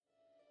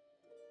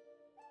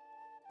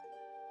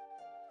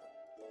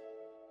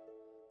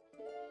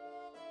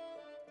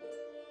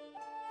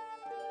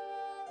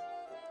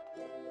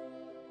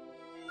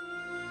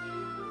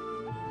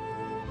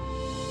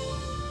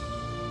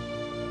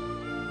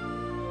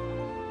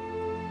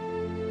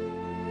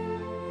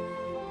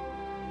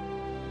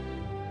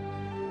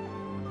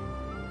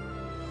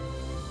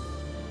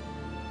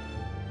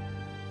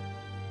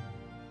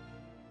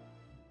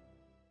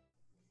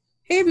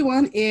Hey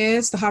everyone,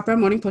 it's the Hot Brown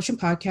Morning Potion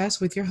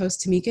Podcast with your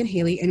hosts Tamika and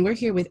Haley, and we're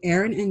here with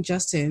Aaron and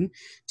Justin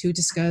to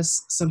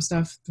discuss some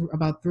stuff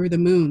about Through the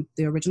Moon,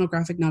 the original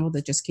graphic novel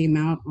that just came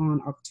out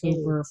on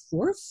October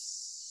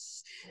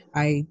 4th.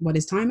 What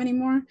is time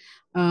anymore?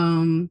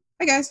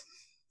 Hi guys.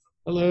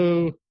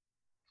 Hello.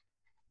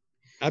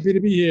 Happy to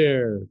be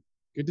here.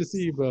 Good to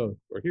see you both,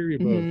 or hear you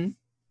both.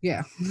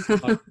 Yeah.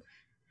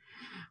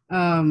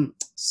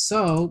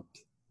 So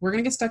we're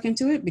gonna get stuck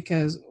into it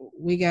because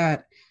we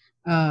got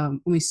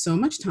only so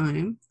much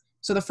time.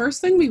 So the first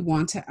thing we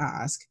want to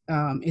ask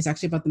is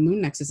actually about the moon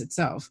nexus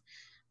itself.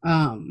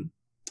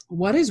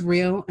 What is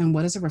real and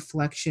what is a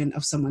reflection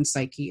of someone's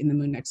psyche in the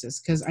moon nexus?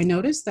 Because I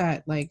noticed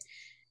that like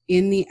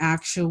in the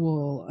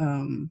actual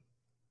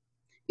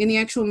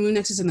moon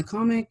nexus in the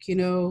comic,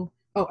 oh,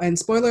 and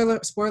spoiler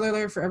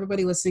alert for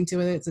everybody listening to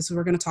it,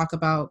 we're going to talk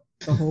about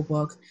the whole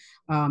book.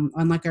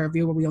 Unlike our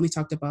review where we only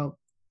talked about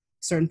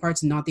certain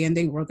parts and not the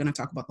ending, we're going to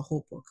talk about the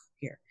whole book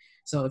here.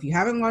 So if you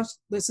haven't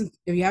if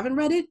you haven't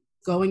read it,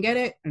 go and get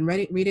it and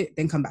read it,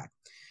 then come back.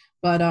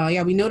 But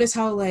yeah, we noticed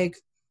how like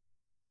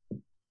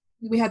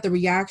we had the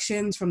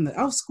reactions from the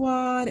elf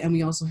squad, and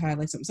we also had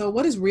like some. So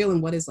what is real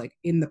and what is like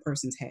in the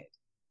person's head?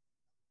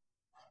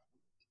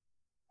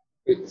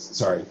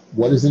 Sorry,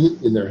 what is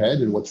in their head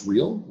and what's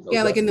real?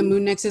 Yeah, like in the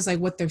moon nexus, like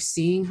what they're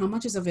seeing. How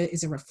much of it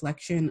is a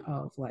reflection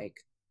of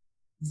like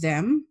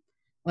them?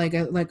 Like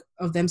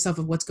of themselves,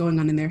 of what's going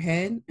on in their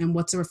head, and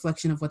what's a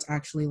reflection of what's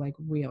actually like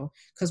real.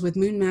 Because with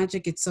moon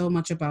magic, it's so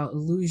much about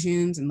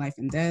illusions and life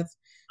and death.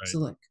 Right. So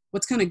like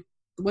what's kind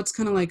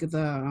of like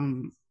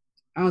the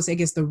I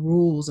guess the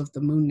rules of the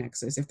moon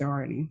nexus, if there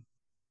are any.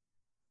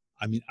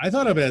 I mean, I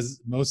thought of it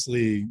as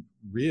mostly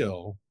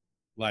real,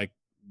 like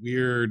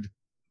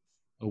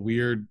a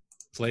weird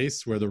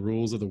place where the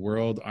rules of the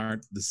world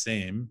aren't the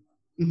same.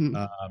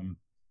 Mm-hmm.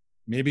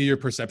 Maybe your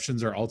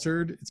perceptions are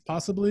altered. It's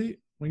possibly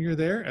when you're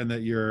there, and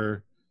that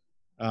your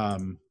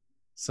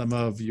some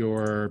of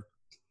your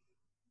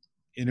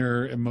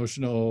inner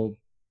emotional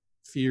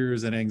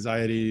fears and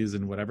anxieties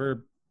and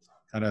whatever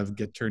kind of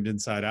get turned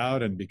inside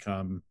out and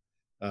become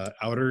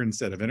outer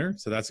instead of inner.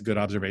 So that's a good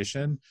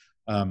observation.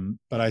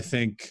 But I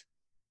think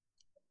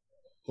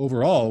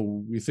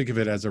overall, we think of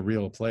it as a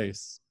real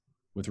place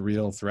with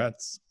real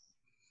threats.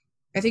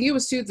 I think it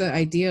was too the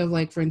idea of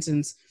like, for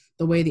instance,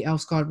 the way the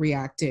elf squad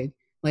reacted.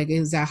 Like,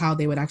 is that how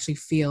they would actually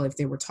feel if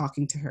they were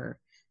talking to her?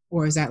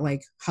 Or is that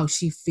like how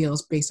she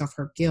feels based off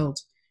her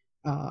guilt?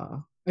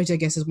 Which I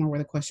guess is more where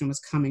the question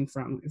was coming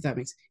from, if that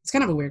makes sense. It's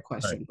kind of a weird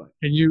question. Right. But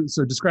can you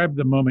describe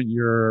the moment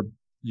you're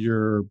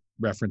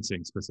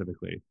referencing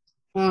specifically?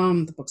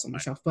 The book's on my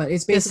shelf, but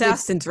it's basically the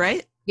assassins,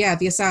 right? Yeah,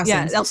 the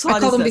assassins. Yeah, I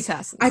call them the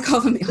assassins. I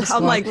call them the assassins.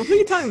 I'm like, what are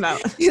you talking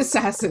about? The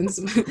assassins.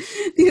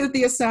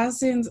 the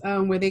assassins,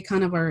 where they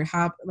kind of are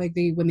like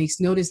when they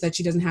notice that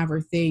she doesn't have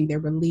her thing, they're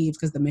relieved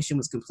because the mission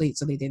was complete,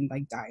 so they didn't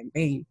like die in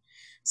vain.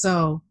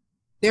 So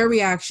their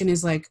reaction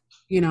is like,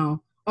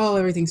 oh,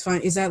 everything's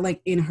fine. Is that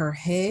like in her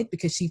head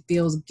because she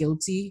feels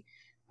guilty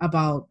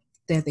about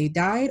that they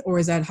died, or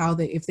is that how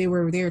if they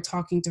were there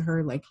talking to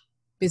her like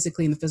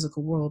physically in the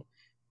physical world,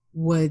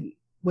 would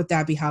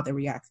that be how they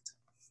react?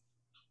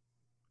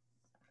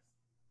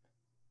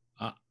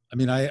 I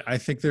mean, I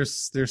think their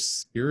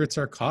spirits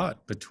are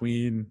caught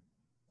between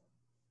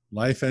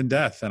life and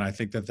death, and I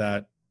think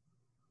that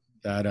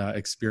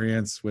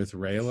experience with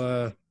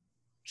Rayla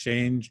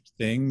changed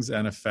things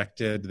and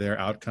affected their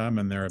outcome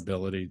and their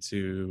ability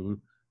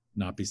to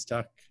not be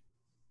stuck.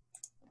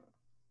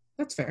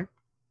 That's fair.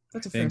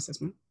 That's a fair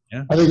assessment.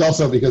 Yeah. I think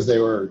also because they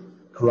were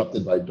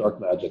corrupted by dark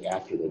magic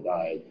after they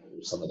died,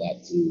 there's some of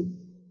that too.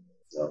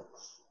 So.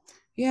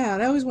 Yeah,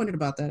 I always wondered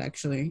about that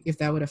actually, if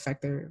that would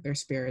affect their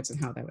spirits and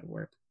how that would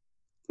work.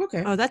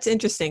 Okay. Oh, that's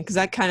interesting, because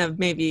that kind of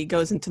maybe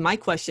goes into my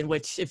question,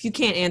 which if you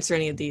can't answer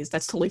any of these,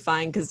 that's totally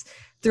fine, because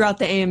throughout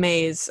the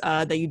AMAs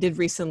that you did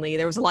recently,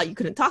 there was a lot you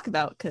couldn't talk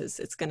about because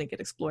it's going to get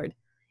explored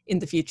in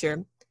the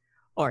future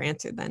or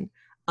answered then.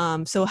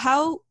 So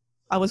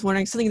I was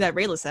wondering, something that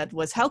Rayla said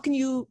was, how can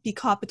you be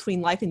caught between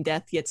life and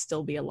death yet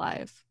still be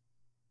alive?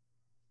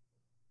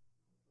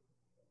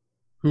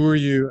 Who are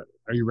you?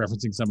 Are you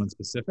referencing someone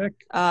specific?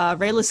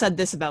 Rayla said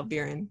this about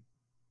Viren.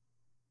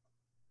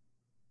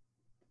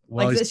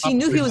 Well, like she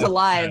knew he was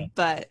alive,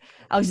 but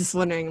I was just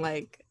wondering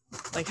like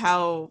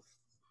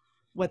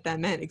what that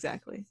meant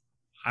exactly.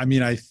 I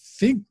mean, I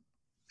think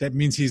that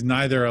means he's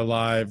neither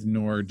alive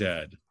nor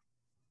dead.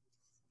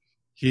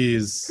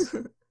 He's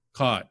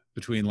caught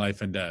between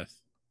life and death.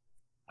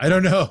 I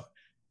don't know.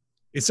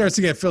 It starts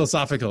to get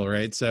philosophical,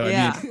 right? So,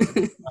 yeah.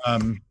 I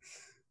mean,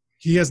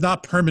 he has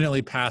not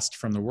permanently passed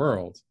from the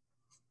world,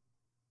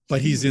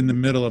 but he's in the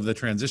middle of the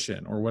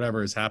transition or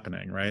whatever is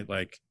happening, right?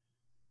 Like,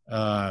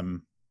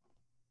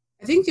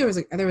 I think there was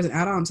an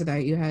add-on to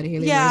that you had,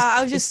 Haley.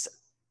 Yeah,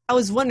 I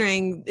was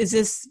wondering, is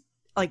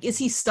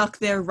he stuck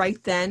there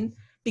right then?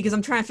 Because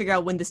I'm trying to figure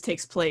out when this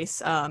takes place.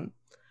 I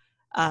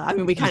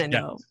mean, we kind of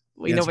know.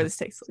 We know where this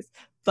takes place.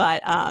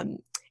 But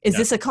is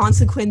this a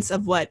consequence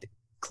of what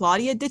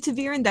Claudia did to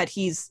Viren, that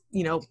he's,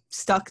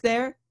 stuck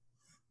there,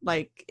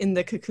 like in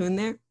the cocoon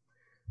there?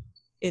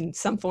 in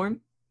some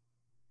form?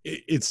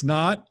 It's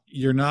not.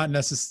 You're not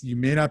necessarily. You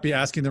may not be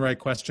asking the right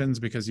questions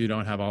because you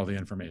don't have all the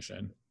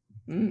information.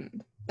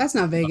 That's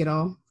not vague at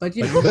all. But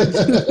you know.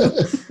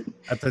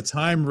 At the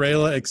time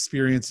Rayla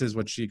experiences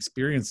what she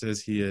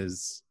experiences, he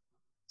is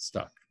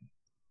stuck.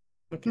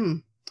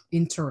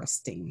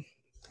 Interesting.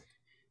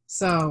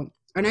 So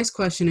our next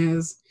question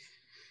is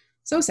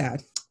so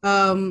sad.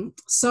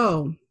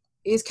 So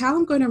is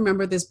Callum going to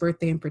remember this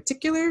birthday in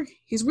particular?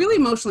 He's really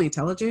emotionally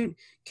intelligent.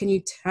 Can you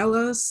tell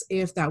us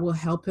if that will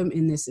help him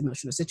in this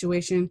emotional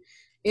situation?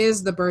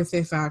 Is the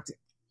birthday fact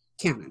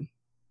canon?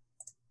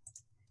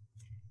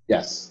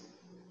 Yes.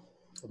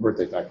 The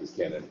birthday fact is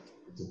canon.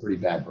 It's a pretty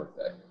bad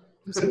birthday.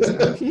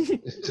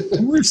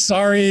 We're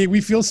sorry.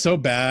 We feel so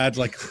bad.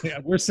 Like,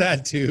 we're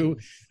sad too.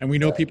 And we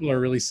know people are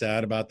really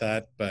sad about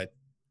that, but.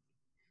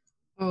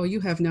 Oh,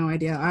 you have no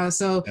idea.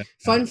 So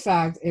fun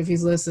fact, if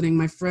he's listening,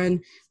 my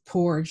friend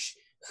Porsche,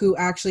 who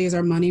actually is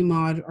our money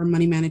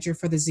manager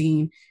for the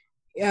zine,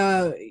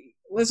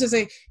 let's just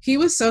say he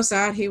was so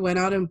sad he went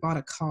out and bought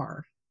a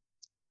car.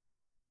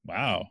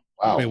 Wow.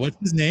 Wait, what's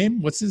his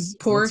name? What's his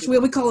Porsche?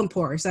 We call him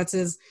Porsche. That's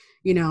his,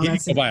 he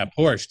didn't go buy a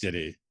Porsche, did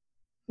he?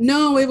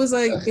 No, it was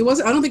like, it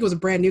wasn't, I don't think it was a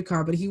brand new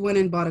car, but he went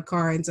and bought a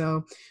car. And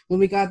so when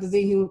we got the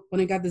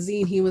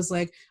zine, he was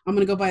like, I'm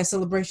going to go buy a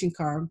celebration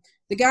car.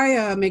 The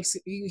guy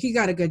he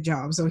got a good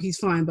job, so he's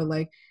fine. But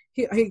like,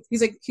 he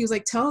was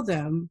like, tell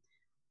them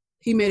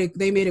they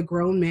made a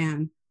grown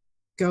man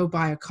go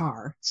buy a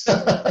car. So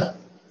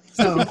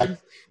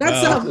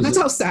that's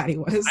how sad he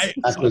was.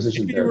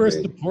 Acquisition maybe we're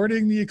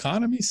supporting the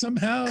economy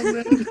somehow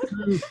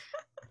through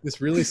this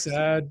really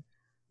sad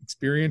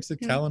experience that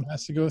Callum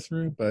has to go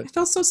through. But I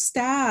felt so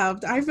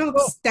stabbed.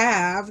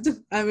 Stabbed.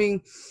 I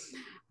mean,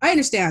 I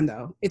understand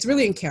though. It's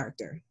really in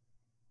character.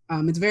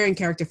 It's very in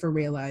character for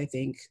Rayla, I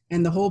think.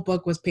 And the whole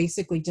book was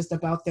basically just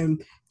about them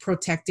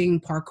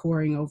protecting,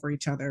 parkouring over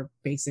each other,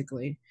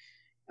 basically.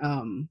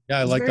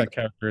 I like that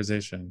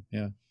characterization.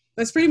 Yeah.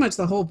 That's pretty much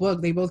the whole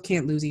book. They both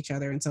can't lose each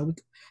other. And so we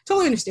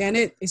totally understand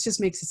it. It just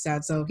makes it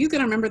sad. So he's going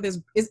to remember this.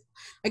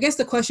 I guess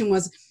the question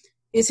was,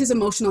 is his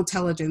emotional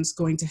intelligence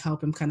going to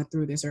help him kind of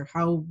through this? Or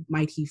how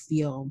might he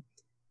feel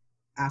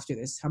after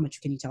this? How much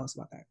can you tell us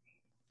about that?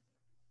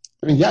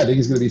 I mean, I think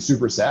he's going to be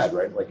super sad,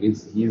 right? Like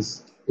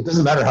he's it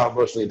doesn't matter how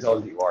emotionally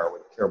intelligent you are when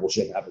terrible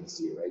shit happens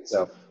to you, right?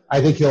 So I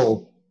think he's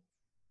going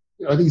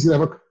to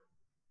have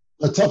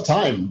a tough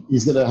time.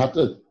 He's going to have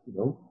to,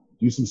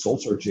 do some soul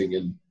searching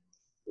and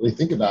really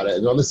think about it.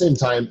 And at the same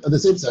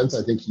sense,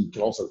 I think he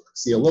can also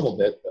see a little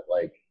bit that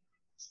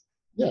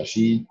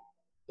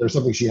there's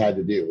something she had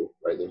to do,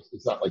 right?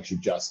 It's not like she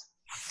just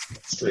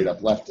straight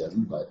up left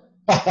him, but.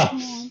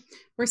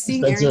 We're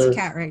seeing Spencer, Aaron's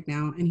cat right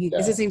now, and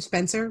is his name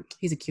Spencer?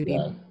 He's a cutie.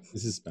 Yeah.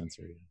 This is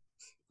Spencer. Yeah.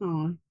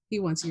 Oh, he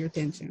wants your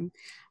attention.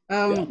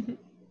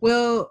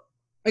 Well,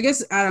 I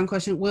guess add-on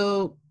question: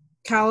 will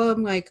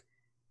Callum, I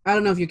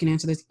don't know if you can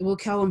answer this. Will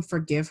Callum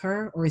forgive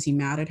her, or is he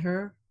mad at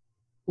her?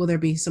 Will there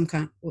be some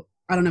kind?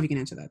 I don't know if you can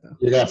answer that though.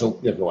 You have to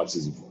watch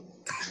season 4.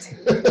 God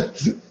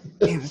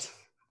damn it!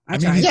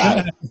 He's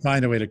gonna have to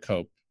find a way to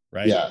cope,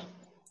 right? Yeah.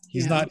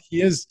 He's not.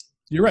 He is.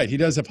 You're right. He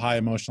does have high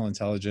emotional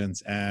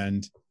intelligence,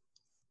 and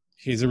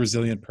he's a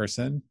resilient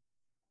person.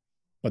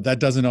 But that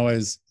doesn't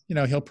always.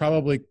 He'll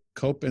probably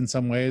cope in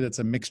some way that's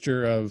a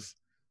mixture of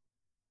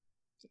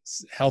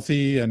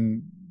healthy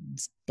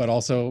but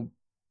also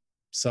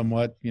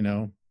somewhat.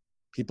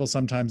 People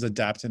sometimes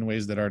adapt in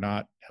ways that are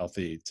not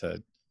healthy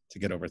to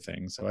get over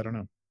things. So I don't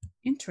know.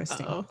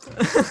 Interesting.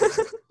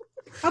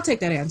 I'll take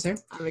that answer.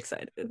 I'm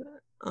excited.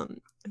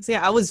 So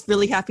I was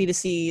really happy to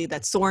see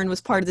that Soren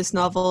was part of this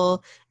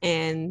novel,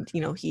 and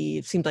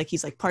he seems like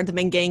he's part of the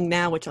main gang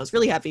now, which I was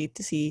really happy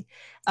to see.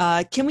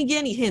 Can we get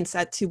any hints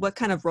as to what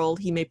kind of role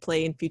he may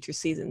play in future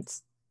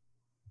seasons?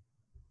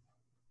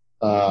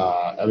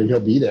 He'll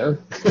be there.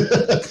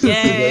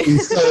 Yay.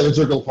 He's still an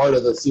integral part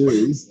of the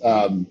series.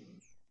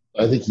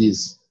 I think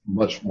he's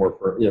much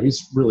more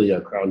he's really a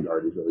crown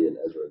guard. He's really in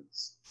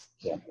Ezra's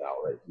camp now,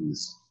 right?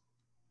 He's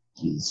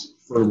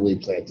firmly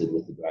planted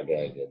with the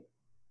Dragag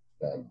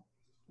and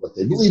what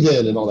they believe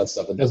in and all that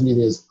stuff. It doesn't mean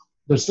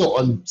there's still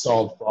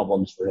unsolved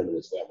problems for him and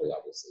his family,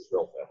 obviously, his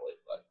real family.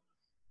 But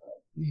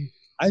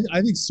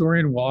I think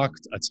Soren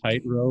walked a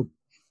tightrope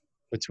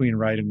between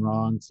right and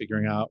wrong,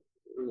 figuring out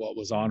what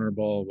was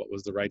honorable, what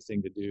was the right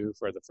thing to do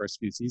for the first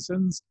few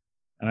seasons.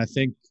 And I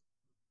think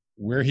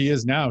where he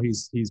is now,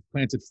 he's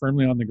planted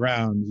firmly on the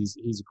ground.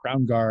 He's a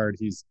crown guard.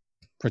 He's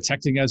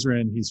protecting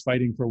Ezran. He's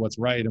fighting for what's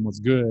right and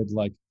what's good.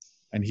 And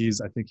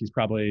I think he's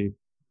probably,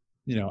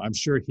 I'm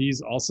sure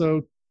he's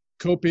also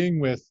coping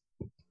with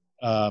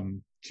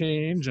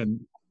change and,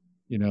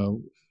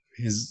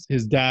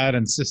 his dad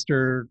and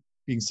sister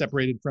being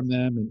separated from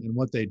them and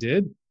what they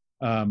did.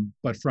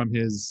 But from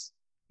his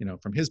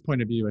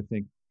point of view, I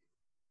think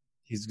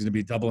he's going to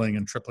be doubling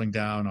and tripling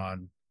down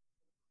on,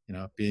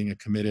 being a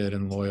committed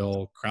and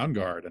loyal crown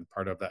guard and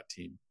part of that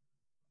team.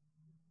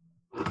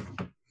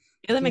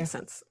 Yeah, that makes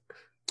sense.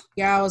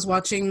 Yeah, I was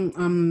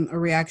watching a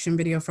reaction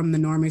video from the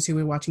normies who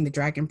were watching the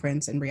Dragon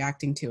Prince and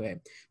reacting to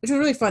it, which was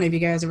really funny if you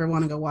guys ever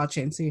want to go watch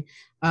it and see.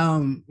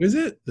 Is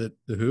it the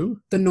who?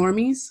 The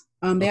normies.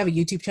 They have a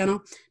YouTube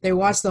channel. They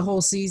watched the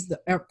whole season.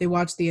 They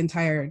watched the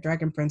entire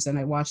Dragon Prince, and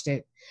I watched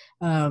it.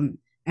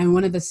 And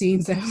one of the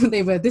scenes that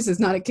they were, this is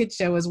not a kid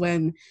show, is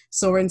when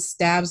Soren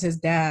stabs his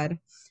dad,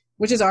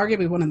 which is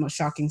arguably one of the most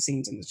shocking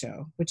scenes in the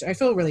show. Which I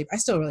still really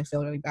feel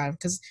really bad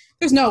because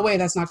there's no way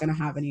that's not going to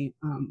have any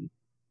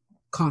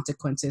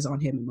consequences on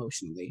him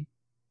emotionally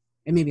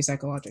and maybe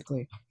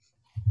psychologically.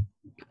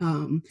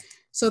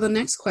 So the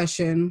next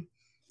question.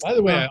 By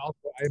the way,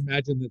 I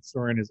imagine that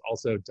Soren is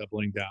also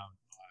doubling down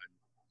on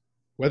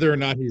whether or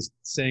not he's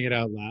saying it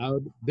out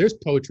loud. There's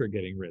poetry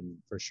getting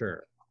written for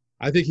sure.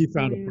 I think he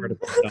found a part of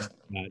himself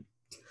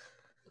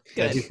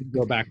that he can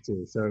go back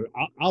to. So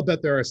I'll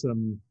bet there are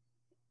some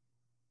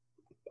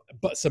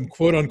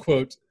quote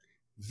unquote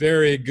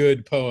very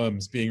good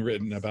poems being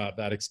written about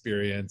that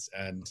experience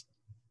and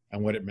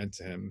what it meant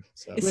to him.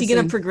 So is he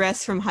going to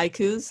progress from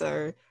haikus,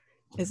 or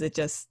is it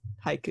just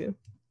haiku?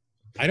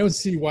 I don't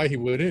see why he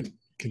wouldn't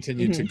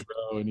continue to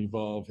grow and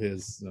evolve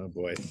his. Oh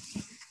boy.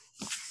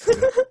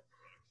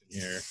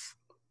 Here.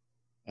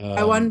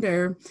 I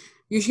wonder.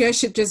 You guys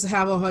should just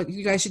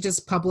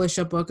publish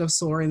a book of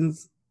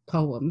Soren's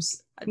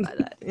poems. I'd buy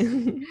that.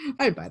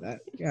 I'd buy that.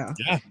 Yeah.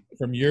 Yeah.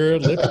 From your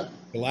lips,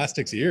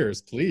 Elastic's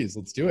ears, please.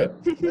 Let's do it.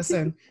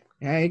 Listen,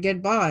 I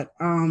get bought.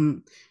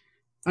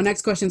 Our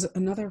next question is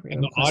another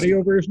and the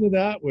audio version of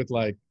that with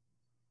like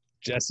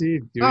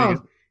Jesse doing it.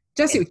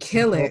 Jesse would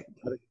kill it.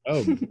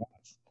 Oh my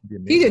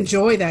gosh. He'd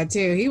enjoy that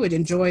too. He would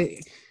enjoy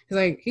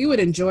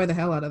the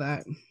hell out of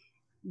that.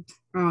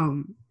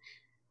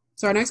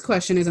 So our next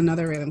question is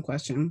another random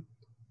question.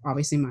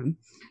 Obviously mine.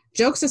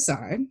 Jokes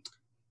aside,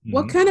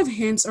 what kind of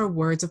hints or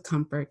words of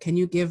comfort can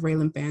you give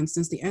Raylan fans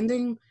since the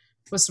ending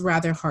was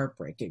rather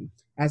heartbreaking?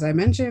 As I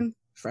mentioned,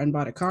 friend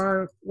bought a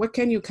car. What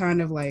can you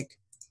kind of like,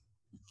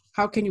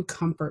 how can you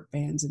comfort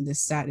fans in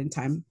this saddened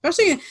time?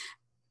 Especially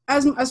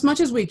as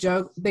much as we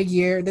joke,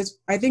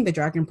 I think the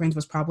Dragon Prince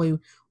was probably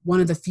one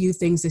of the few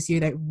things this year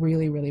that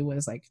really, really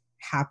was like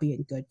happy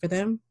and good for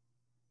them.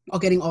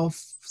 Getting all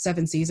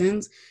 7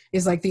 seasons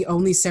is like the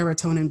only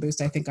serotonin boost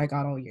I think I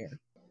got all year.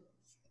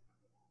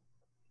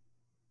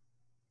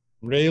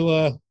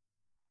 Rayla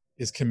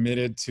is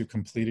committed to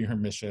completing her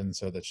mission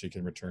so that she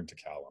can return to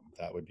Callum.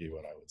 That would be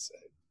what I would say.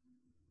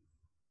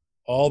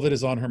 All that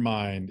is on her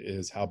mind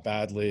is how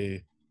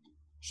badly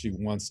she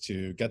wants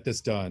to get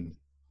this done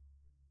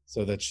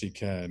so that she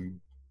can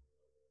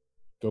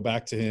go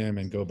back to him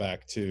and go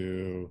back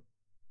to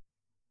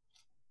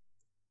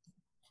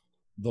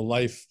the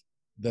life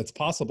that's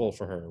possible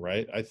for her,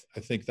 right? I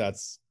think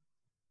that's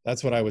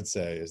what I would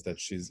say, is that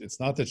it's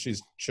not that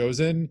she's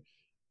chosen,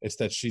 it's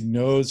that she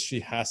knows she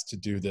has to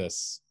do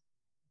this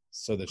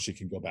so that she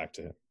can go back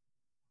to him.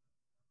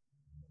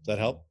 Does that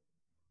help?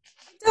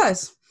 It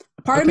does.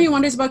 Part of me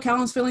wonders about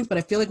Callum's feelings, but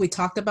I feel like we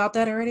talked about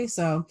that already.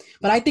 So,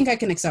 but I think I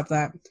can accept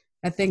that.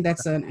 I think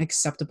that's an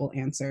acceptable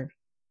answer.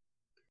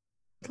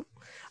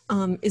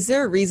 Is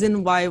there a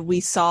reason why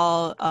we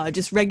saw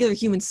just regular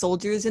human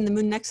soldiers in the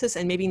Moon Nexus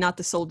and maybe not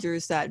the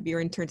soldiers that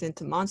Viren turned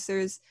into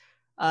monsters?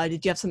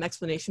 Did you have some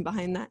explanation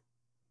behind that?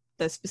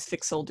 The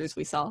specific soldiers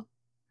we saw?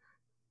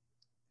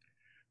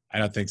 I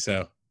don't think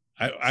so.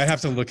 I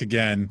have to look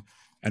again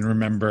and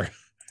remember.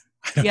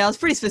 Yeah, it was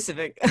pretty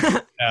specific.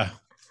 Yeah.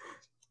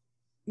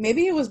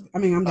 Maybe it was,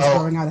 I'm just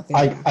throwing out a thing.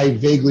 I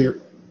vaguely...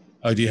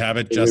 Oh, do you have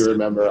it, I Justin?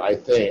 remember, I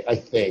think. I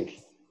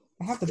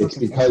have to It's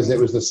because it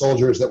was the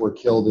soldiers that were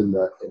killed in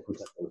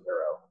protecting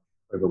Harrow,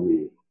 I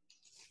believe,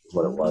 is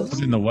what it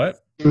was. In the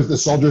what? It was the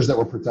soldiers that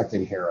were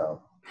protecting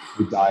Harrow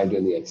who died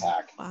in the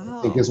attack. Wow.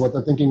 I think is what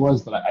the thinking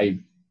was, but I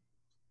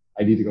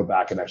need to go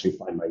back and actually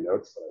find my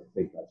notes, but I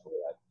think that's where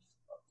that.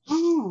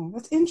 Oh,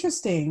 that's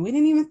interesting. We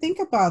didn't even think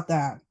about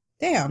that.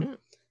 Damn.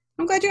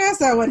 I'm glad you asked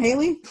that one,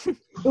 Haley. It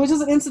was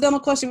just an incidental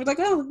question. We're like,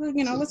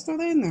 let's throw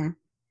that in there.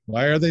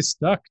 Why are they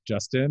stuck,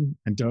 Justin?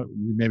 And don't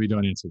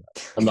answer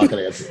that. I'm not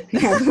going to answer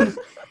it.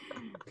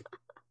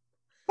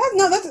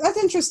 That's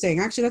interesting.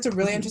 Actually, that's a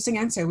really interesting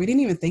answer. We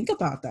didn't even think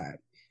about that.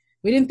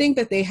 We didn't think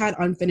that they had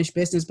unfinished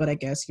business, but I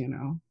guess,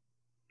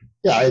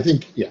 Yeah, I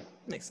think,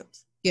 makes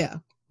sense. Yeah.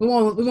 We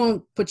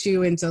won't put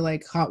you into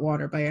like hot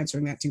water by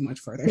answering that too much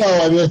further. No,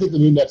 I think the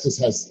Moon Nexus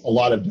has a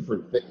lot of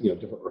different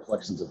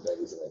reflections of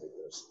things, and I think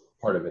there's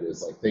part of it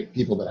is like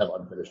people that have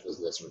unfinished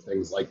business or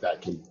things like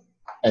that can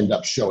end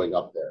up showing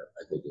up there.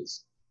 I think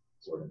is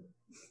sort of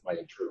my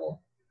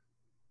internal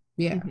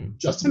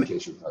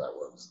justification for how that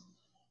works.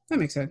 That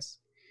makes sense.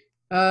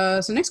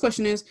 So next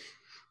question is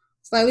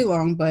slightly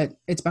long, but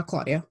it's about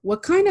Claudia.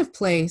 What kind of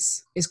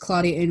place is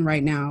Claudia in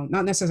right now?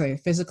 Not necessarily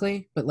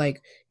physically, but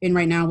like in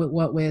right now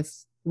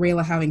with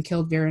Rayla having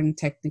killed Viren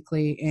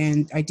technically,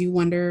 and I do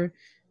wonder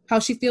how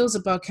she feels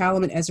about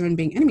Callum and Ezran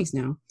being enemies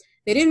now.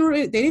 They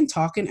didn't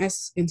talk in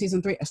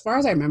season 3, as far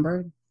as I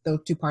remember. Those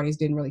two parties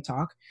didn't really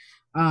talk.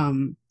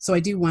 So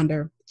I do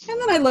wonder,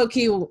 and then I low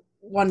key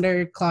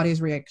wonder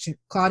Claudia's reaction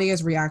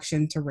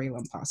to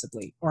Raylan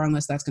possibly, or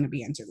unless that's going to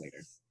be answered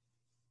later.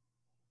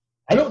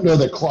 I don't know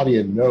that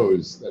Claudia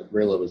knows that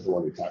Rayla was the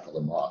one who tackled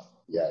him off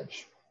the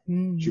edge.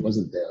 She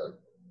wasn't there.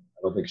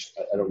 I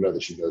don't know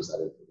that she knows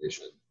that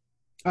information.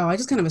 Oh, I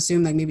just kind of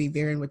assumed like maybe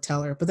Viren would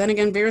tell her. But then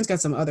again, Viren's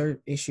got some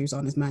other issues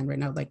on his mind right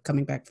now, like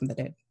coming back from the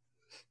dead.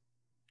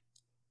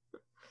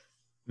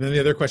 And then the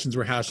other questions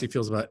were how she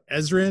feels about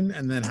Ezran,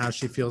 and then how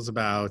she feels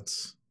about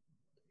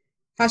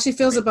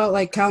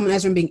like Callum and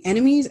Ezran being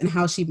enemies, and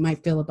how she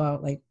might feel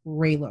about like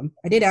Raylan.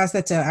 I did ask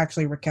that to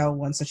actually Raquel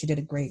once, so she did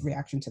a great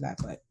reaction to that.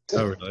 But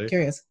oh, really?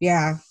 Curious,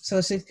 yeah.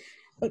 So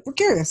but we're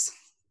curious.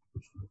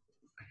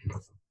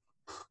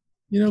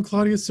 You know,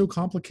 Claudia's so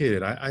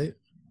complicated. I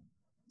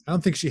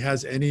don't think she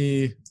has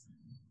any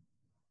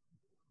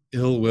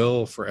ill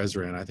will for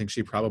Ezran. I think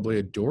she probably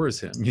adores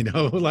him. You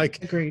know,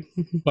 like agreed.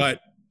 but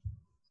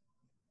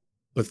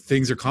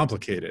things are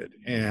complicated,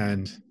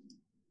 and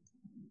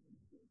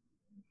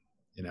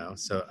you know,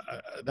 so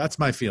that's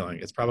my feeling.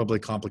 It's probably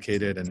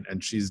complicated,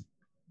 and she's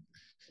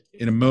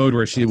in a mode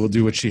where she will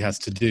do what she has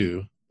to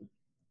do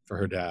for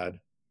her dad,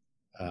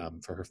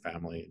 for her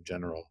family in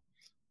general.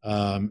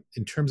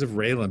 In terms of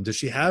Raylan, does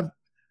she have?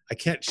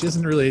 She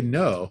doesn't really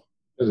know.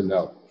 Doesn't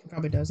know. She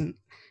probably doesn't.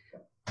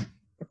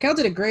 Raquel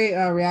did a great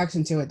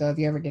reaction to it, though. If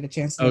you ever get a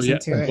chance to listen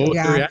to it, what was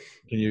the reaction?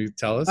 Can you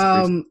tell us?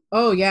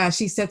 Oh yeah,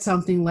 she said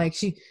something like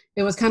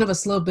it was kind of a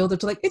slow build up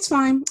to like it's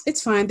fine.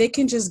 They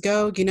can just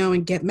go,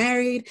 and get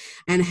married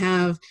and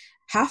have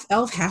half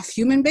elf, half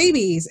human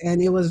babies.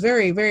 And it was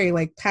very, very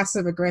like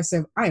passive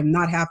aggressive. I am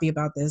not happy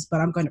about this, but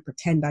I'm going to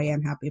pretend I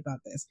am happy about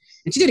this.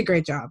 And she did a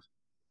great job.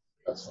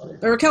 That's funny.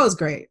 But Raquel is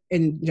great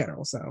in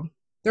general, so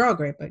they're all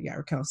great. But yeah,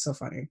 Raquel is so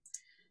funny.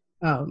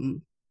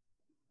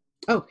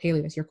 Oh,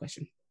 Haley, that's your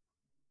question.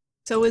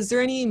 So is there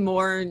any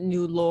more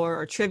new lore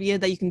or trivia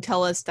that you can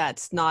tell us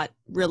that's not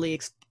really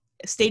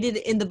stated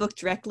in the book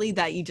directly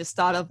that you just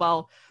thought of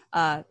while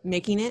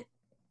making it?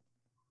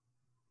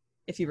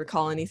 If you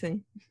recall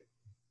anything.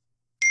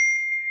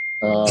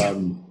 A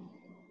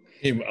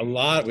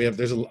lot.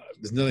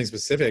 There's nothing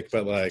specific,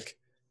 but like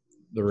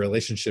the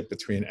relationship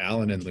between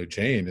Alan and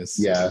Lujane is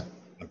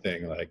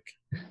something like,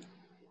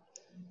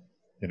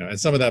 and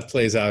some of that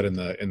plays out in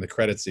the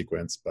credit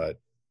sequence, but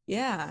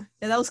yeah,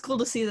 that was cool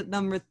to see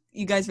that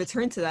you guys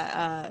returned to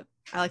that.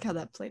 I like how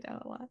that played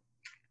out a lot.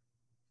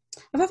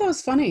 I thought that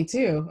was funny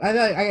too.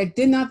 I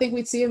did not think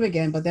we'd see him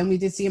again, but then we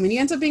did see him, and he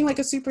ends up being like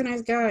a super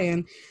nice guy.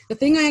 And the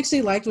thing I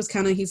actually liked was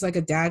he's like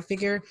a dad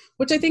figure,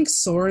 which I think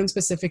Soren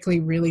specifically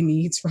really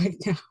needs right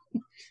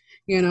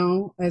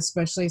now.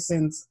 Especially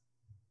since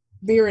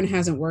Viren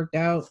hasn't worked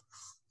out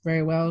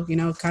very well.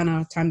 Kind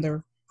of time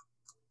to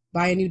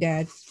buy a new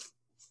dad.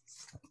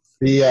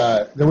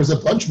 There was a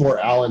bunch more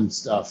Alan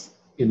stuff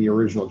in the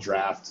original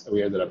draft, and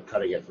we ended up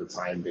cutting it for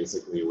time,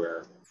 basically,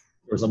 where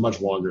there was a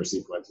much longer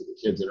sequence with the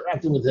kids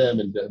interacting with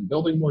him and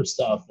building more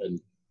stuff, and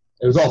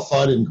it was all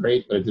fun and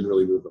great, but it didn't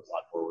really move the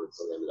plot forward,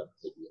 so we ended up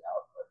taking it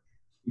out. But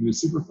it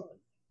was super fun.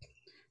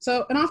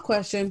 So, an off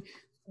question: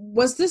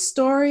 was this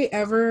story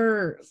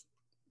ever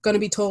going to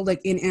be told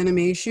like in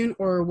animation,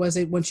 or was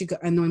it once you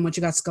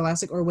got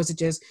Scholastic, or was it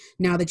just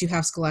now that you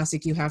have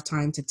Scholastic, you have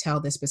time to tell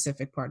this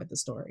specific part of the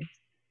story?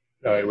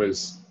 No, it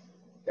was.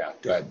 Yeah,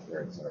 go ahead,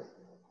 Aaron. Sorry.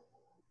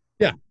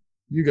 Yeah,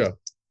 you go.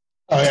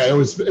 Oh yeah, it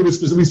was.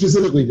 We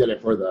specifically did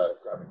it for the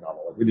graphic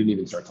novel. Like, we didn't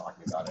even start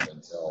talking about it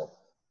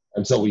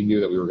until we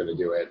knew that we were going to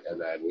do it, and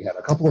then we had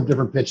a couple of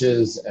different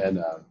pitches, and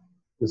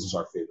this was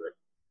our favorite.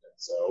 And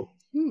so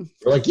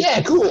we're like,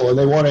 yeah, cool. And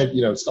they wanted,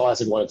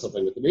 Scholastic wanted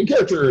something with the main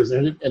characters,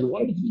 and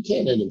wanted it to be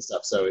canon and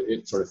stuff. So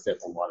it sort of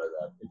fit a lot of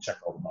that. It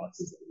checked all the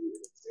boxes that we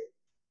needed it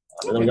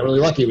to. And then we got really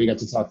lucky. We got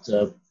to talk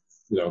to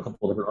a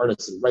couple of different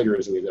artists and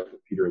writers, and we ended up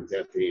with Peter and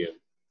Xanthi, and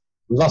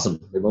it was awesome.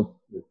 They both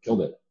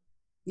killed it.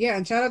 Yeah,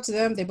 and shout out to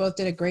them. They both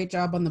did a great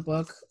job on the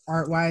book,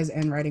 art-wise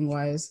and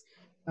writing-wise.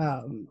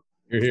 You're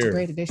It's here. a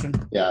great addition.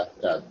 Yeah,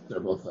 they're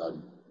both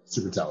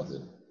super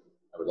talented.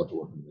 I would love to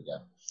work with them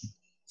again.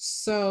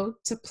 So,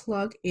 to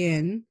plug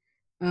in,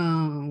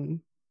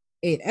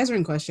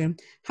 Ezran question.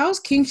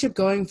 How's kingship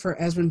going for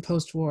Ezran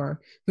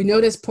post-war? We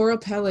noticed Poro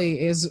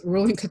Peli is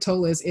ruling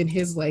Katolas in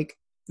his, like,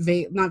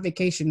 not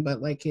vacation,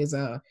 but, like, his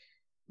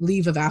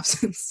leave of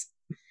absence.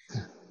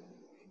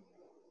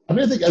 I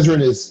think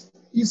Ezran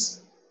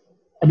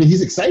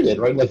he's excited,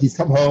 right? Like, he's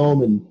come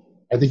home, and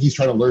I think he's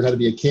trying to learn how to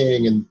be a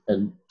king,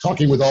 and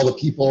talking with all the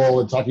people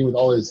and talking with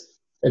all his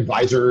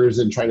advisors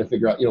and trying to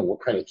figure out,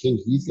 what kind of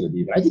king he's going to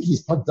be. But I think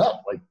he's pumped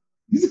up. Like,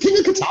 he's the king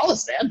of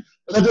Katalis, man.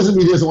 But that doesn't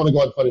mean he doesn't want to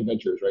go on fun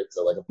adventures, right?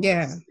 So, like,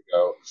 to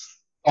go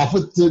off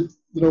with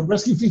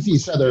rescue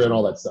Fifi's feather and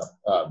all that stuff.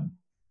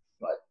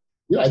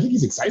 But I think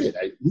he's excited.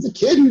 He's a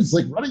kid who's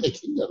like running a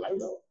kingdom. I don't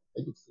know. I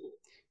think it's cool.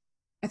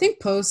 I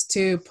think post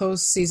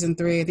season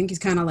 3, I think he's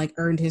kind of like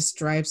earned his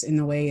stripes in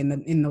a way in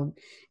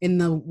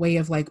the way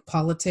of like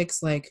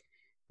politics, like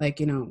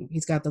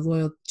he's got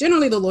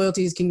generally the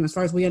loyalty to his kingdom as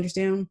far as we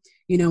understand,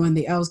 and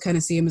the elves kind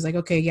of see him as like,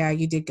 okay, yeah,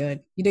 you did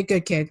good,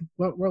 kid.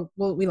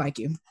 We like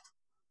you.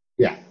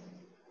 Yeah,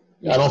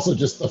 and also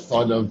just the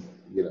fun of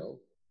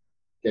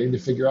getting to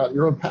figure out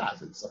your own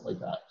path and stuff like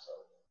that. So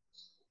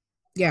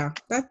yeah,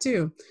 that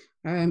too.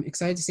 I'm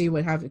excited to see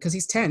what happens because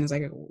he's 10. It's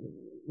like,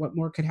 what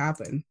more could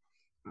happen?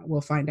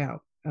 We'll find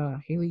out.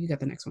 Haley, you got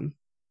the next one.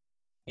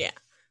 Yeah.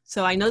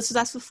 So I know this was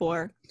asked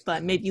before,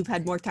 but maybe you've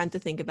had more time to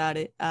think about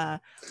it.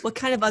 What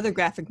kind of other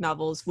graphic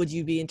novels would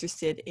you be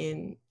interested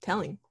in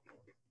telling?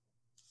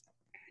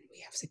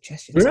 We have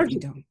suggestions. We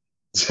don't.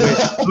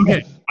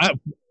 Okay.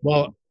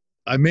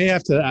 I may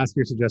have to ask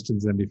your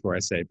suggestions then before I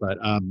say, but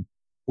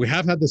we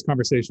have had this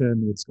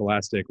conversation with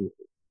Scholastic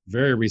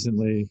very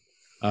recently.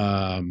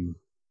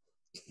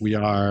 We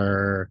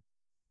are,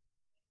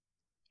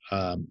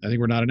 I think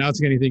we're not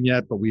announcing anything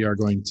yet, but we are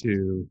trying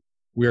to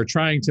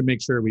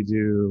make sure we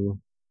do,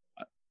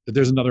 that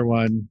there's another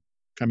one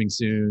coming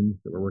soon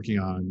that we're working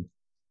on.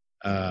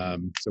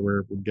 So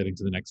we're getting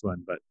to the next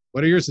one, but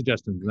what are your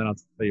suggestions? And then I'll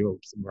tell you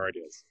some of our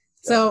ideas.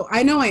 So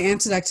I know I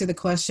answered actually the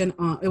question.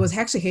 It was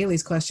actually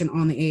Haley's question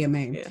on the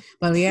AMA,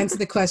 but we answered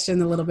the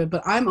question a little bit.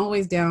 But I'm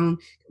always down.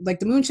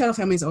 Like the Moonshadow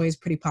family is always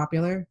pretty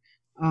popular.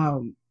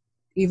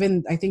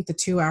 Even I think the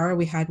 2-hour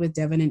we had with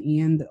Devin and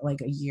Ian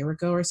like a year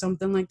ago or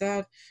something like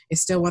that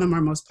is still one of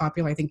our most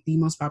popular. I think the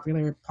most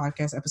popular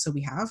podcast episode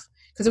we have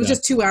because it was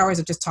just 2 hours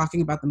of just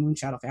talking about the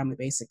Moonshadow family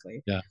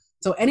basically. Yeah.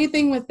 So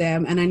anything with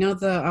them, and I know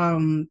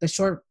the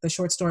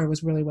short story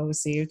was really well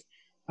received.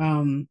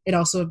 It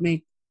also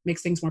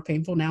makes things more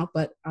painful now,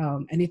 but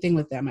anything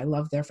with them, I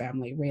love their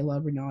family,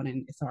 Rayla, Renan,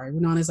 and Ithari.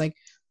 Renan is like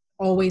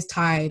always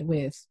tied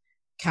with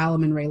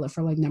Callum and Rayla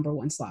for like number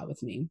 1 slot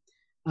with me,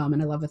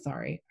 and I love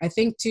Ithari. I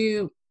think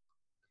too,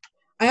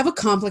 I have a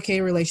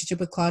complicated relationship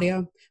with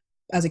Claudia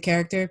as a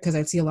character because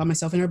I see a lot of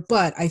myself in her,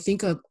 but I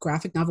think a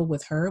graphic novel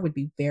with her would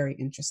be very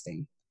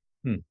interesting.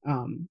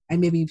 And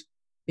maybe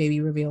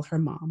reveal her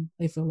mom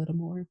if a little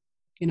more.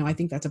 I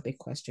think that's a big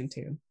question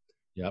too.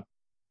 Yep.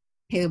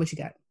 Haley, what you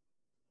got?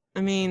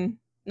 I mean,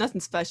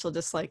 nothing special,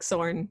 just like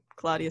Soren,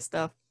 Claudia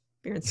stuff,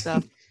 Bjorn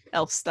stuff,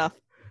 Elf stuff.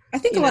 I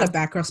think a lot of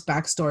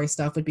backstory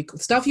stuff would be cool.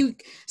 Stuff you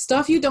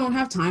don't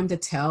have time to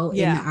tell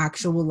in the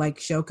actual like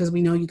show because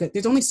we know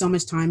there's only so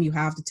much time you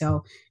have to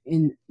tell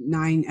in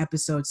 9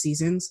 episode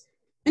seasons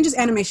and just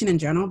animation in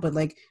general. But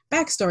like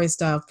backstory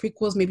stuff,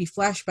 prequels, maybe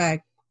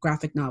flashback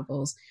graphic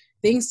novels,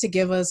 things to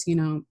give us.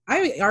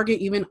 I argue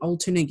even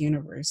alternate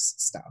universe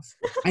stuff.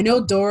 I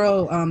know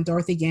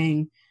Dorothy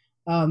Yang,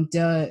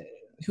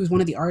 who's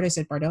one of the artists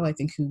at Bardell, I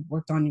think, who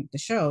worked on the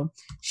show.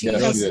 She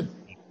does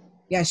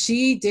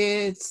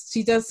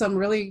some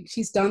really,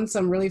 she's done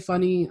some really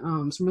funny,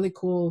 some really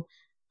cool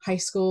high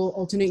school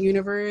alternate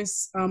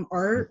universe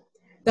art.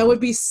 That would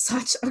be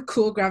such a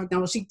cool graphic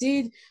novel. She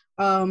did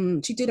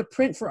a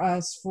print for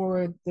us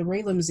for the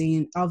Raylan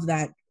zine of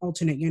that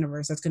alternate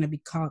universe that's going to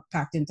be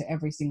packed into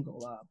every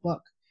single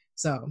book.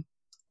 So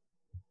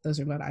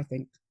those are what I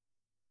think,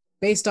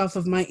 based off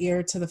of my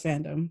ear to the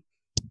fandom.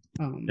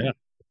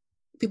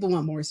 People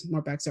want more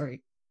backstory,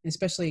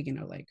 especially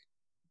like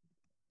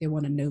they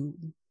want to know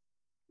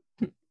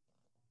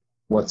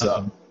what's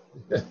up.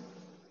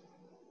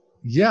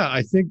 Yeah,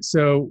 I think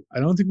so.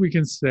 I don't think we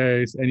can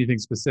say anything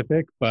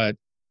specific, but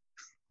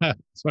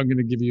so I'm going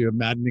to give you a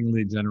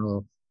maddeningly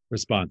general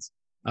response.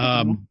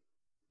 The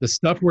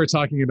stuff we're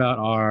talking about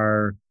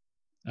are,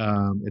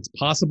 it's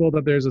possible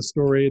that there's a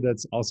story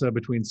that's also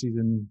between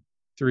season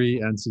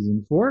 3 and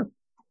season 4.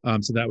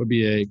 So that would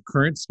be a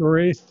current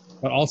story,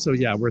 but also,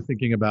 we're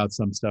thinking about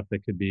some stuff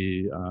that could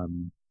be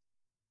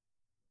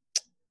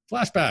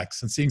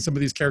flashbacks and seeing some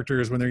of these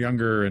characters when they're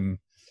younger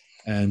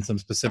and some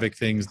specific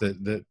things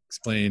that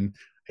explain.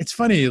 It's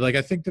funny, like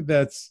I think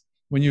that's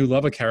when you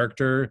love a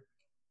character,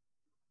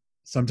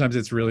 sometimes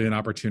it's really an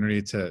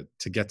opportunity to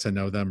get to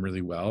know them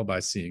really well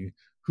by seeing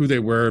who they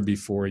were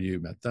before you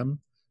met them.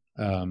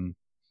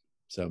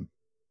 So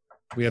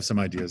we have some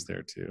ideas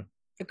there too.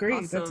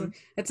 Agreed. Awesome.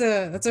 That's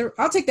a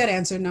I'll take that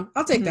answer. No,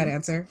 I'll take that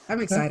answer.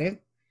 I'm excited.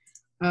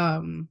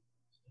 Okay,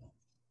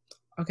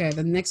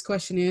 the next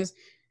question is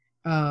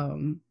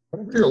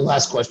whatever your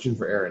last question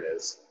for Aaron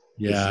is.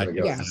 Yeah.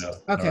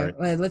 Okay.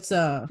 Right. Let's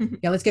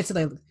let's get to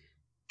the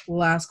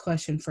last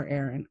question for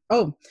Aaron.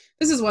 Oh,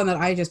 this is one that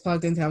I just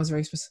plugged into. I was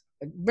very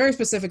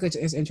specifically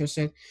is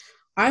interested.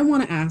 I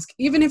want to ask,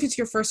 even if it's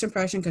your first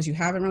impression because you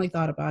haven't really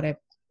thought about it,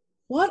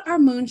 what are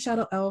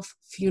Moonshadow Elf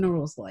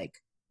funerals like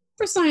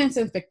for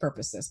scientific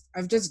purposes?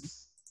 I'm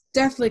just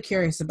deathly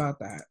curious about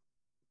that.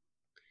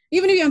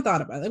 Even if you haven't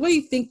thought about it, what do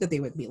you think that they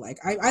would be like?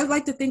 I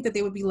like to think that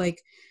they would be like,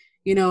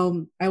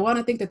 I want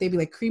to think that they'd be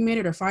like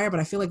cremated or fire, but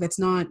I feel like that's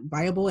not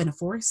viable in a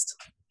forest.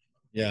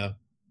 Yeah.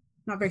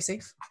 Not very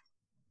safe.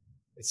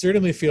 It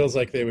certainly feels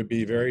like they would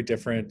be very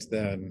different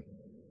than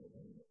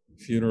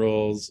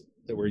funerals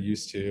that we're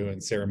used to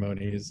and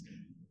ceremonies.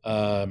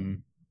 I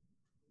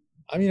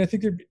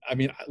think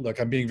look,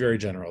 I'm being very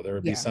general. There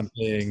would be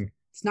something.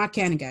 It's not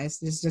canon,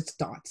 guys. It's just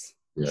thoughts.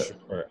 Yeah.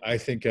 Sure. I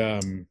think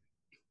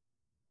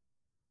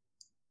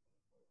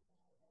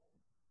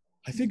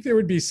there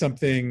would be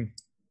something,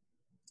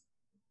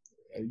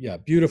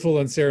 beautiful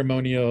and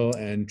ceremonial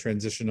and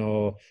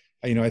transitional.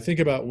 I think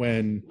about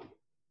when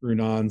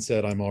Runan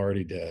said, "I'm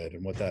already dead,"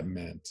 and what that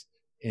meant,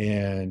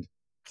 and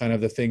kind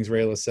of the things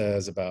Rayla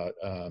says about,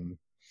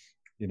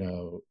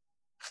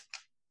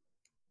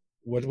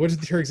 what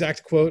is her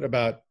exact quote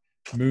about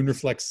moon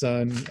reflects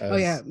sun? Oh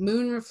yeah,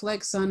 moon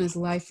reflects sun as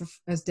life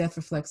as death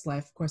reflects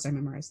life. Of course, I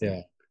memorized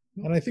that.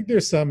 Yeah, and I think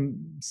there's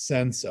some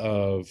sense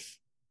of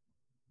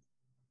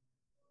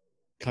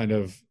kind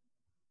of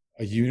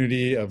a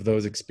unity of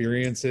those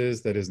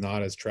experiences that is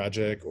not as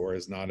tragic or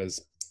is not as,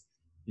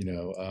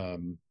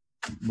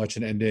 much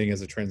an ending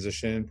as a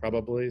transition,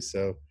 probably.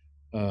 So,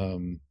 I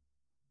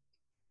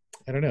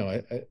don't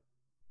know.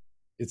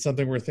 It's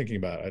something we're thinking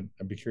about.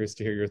 I'd be curious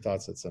to hear your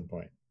thoughts at some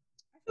point.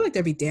 I feel like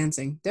there'd be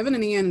dancing. Devin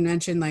and Ian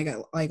mentioned like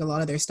a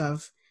lot of their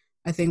stuff.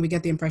 I think we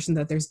get the impression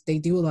that they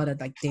do a lot of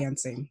like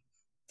dancing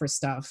for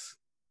stuff.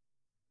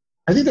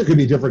 I think there could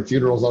be different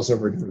funerals also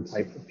for different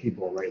types of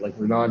people, right? Like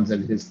Renan's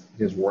and his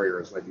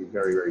warriors might be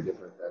very, very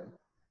different than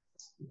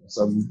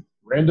some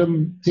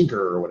random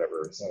tinker or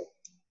whatever. So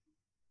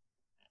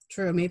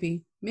true,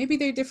 maybe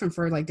they're different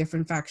for like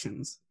different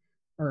factions,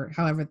 or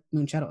however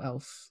Moon Shadow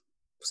Elf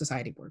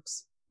society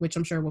works, which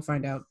I'm sure we'll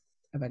find out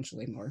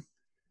eventually more.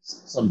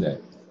 Someday.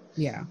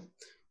 Yeah.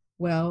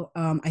 Well,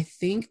 I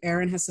think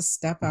Aaron has to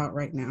step out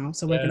right now,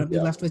 so we're going to be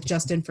left with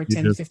Justin for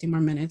 10 to 15 more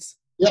minutes.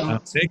 Yeah.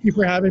 Thank you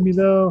for having me,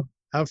 though.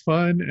 Have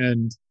fun,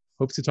 and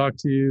hope to talk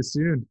to you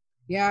soon.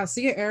 Yeah,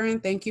 see you,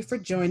 Aaron. Thank you for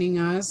joining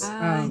us.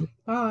 Bye.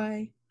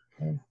 Bye.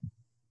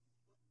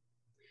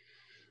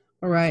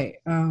 All right.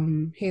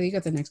 Haley, you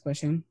got the next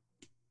question.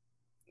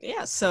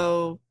 Yeah,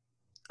 so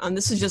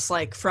this is just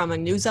like from a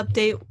news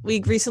update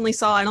we recently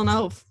saw. I don't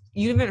know if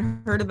you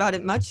haven't heard about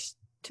it much,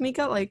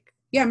 Tamika. Like,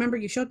 yeah, I remember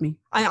you showed me.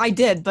 I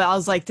did, but I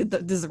was like,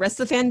 does the rest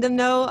of the fandom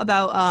know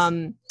about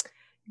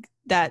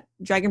that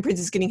Dragon Prince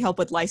is getting help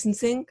with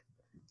licensing?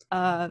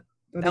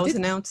 That was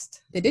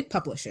announced. They did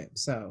publish it,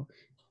 so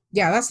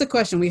yeah, that's the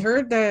question. We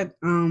heard that.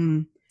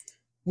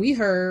 We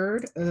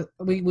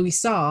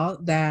saw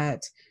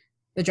that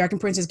the Dragon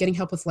Prince is getting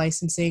help with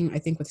licensing. I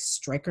think with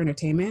Striker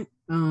Entertainment.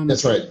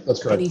 That's right.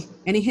 That's correct.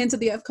 Any hints of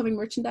the upcoming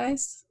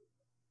merchandise?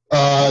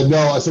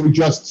 No. So we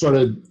just signed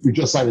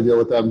a deal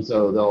with them.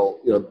 So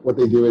they'll, what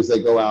they do is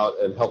they go out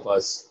and help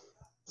us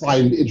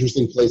find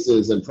interesting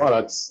places and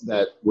products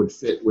that would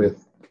fit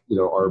with,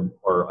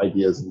 our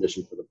ideas and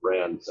mission for the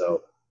brand.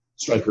 So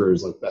Striker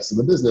is like best in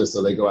the business,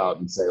 so they go out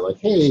and say like,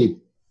 hey,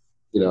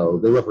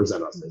 they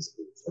represent us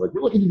basically. So like,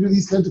 we're looking to do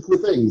these kinds of cool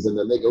things, and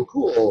then they go,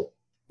 cool.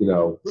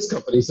 This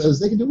company says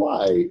they can do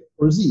Y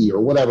or Z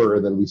or whatever,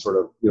 and then we sort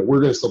of, we're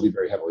going to still be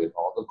very heavily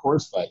involved, of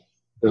course, but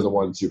they're the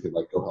ones who can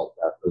like go help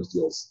those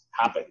deals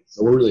happen.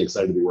 So we're really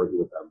excited to be working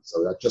with them.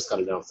 So that just got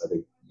announced, I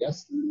think,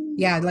 yesterday.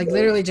 Yeah, like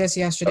literally just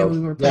yesterday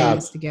when we were putting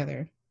this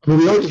together. I mean,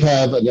 we already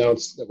have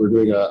announced that we're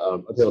doing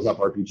a tabletop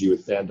RPG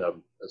with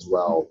Fandom as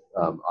well.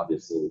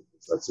 Obviously,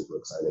 so that's super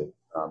exciting,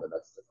 and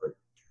that's a different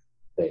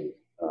thing.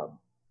 But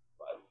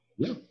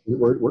yeah,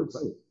 we're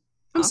excited.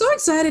 I'm so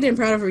excited and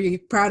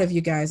proud of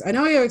you guys. I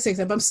know you're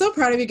excited, but I'm so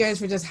proud of you guys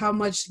for just how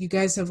much you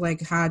guys have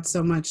like had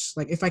so much,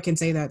 like, if I can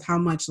say that, how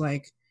much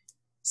like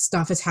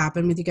stuff has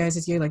happened with you guys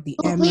this year, like the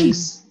Emmys.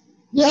 Thanks.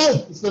 Yeah,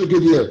 it's been a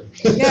good year.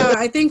 Yeah,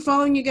 I think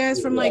following you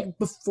guys from like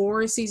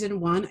before season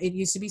 1, it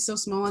used to be so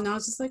small, and now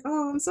it's just like,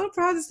 oh, I'm so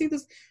proud to see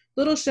this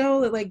little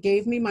show that like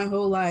gave me my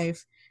whole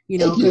life.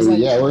 Thank you. Like,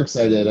 yeah, we're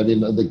excited. I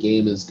mean, the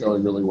game is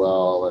going really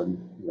well, and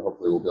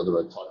hopefully we'll be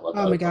able to talk about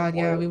that. Oh my god,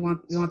 yeah, we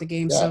want the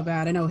game so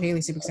bad. I know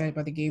Haley's super excited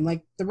about the game.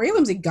 Like the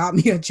Raylems, it got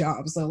me a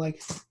job. So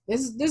like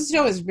this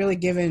show has really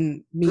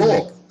given me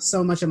like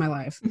so much of my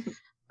life.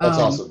 That's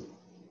awesome.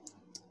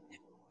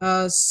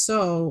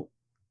 So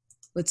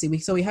let's see.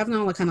 We have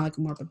now like kind of like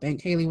more of a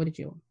bank. Haley, what did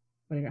you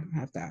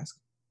have to ask?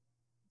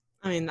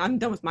 I mean, I'm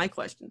done with my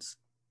questions.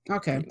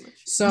 Okay,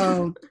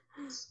 so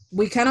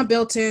we kind of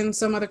built in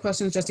some other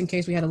questions just in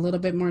case we had a little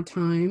bit more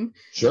time.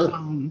 Sure.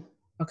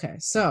 Okay,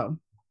 so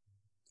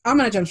I'm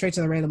gonna jump straight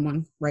to the Raylem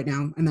one right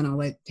now, and then I'll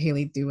let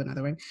Haley do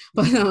another one.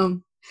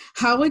 But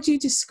how would you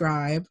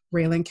describe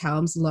Raylan and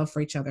Callum's love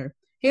for each other?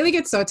 Haley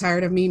gets so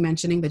tired of me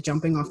mentioning the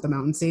jumping off the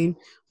mountain scene,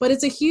 but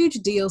it's a huge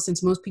deal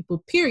since most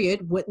people,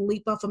 period, wouldn't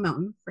leap off a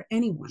mountain for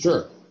anyone.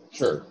 Sure.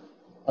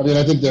 I mean,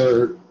 I think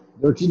they're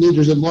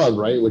teenagers in love,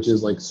 right? Which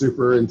is like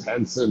super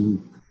intense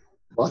and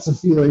lots of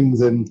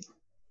feelings. And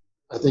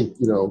I think,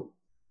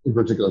 in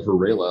particular for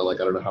Rayla, like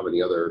I don't know how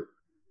many other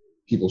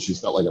people she's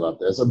felt like about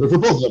this, but for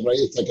both of them, right?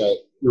 It's like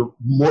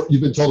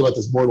you've been told about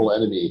this mortal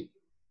enemy,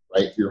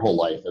 right, for your whole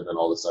life, and then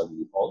all of a sudden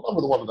you fall in love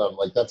with one of them.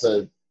 Like that's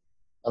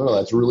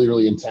that's really,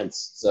 really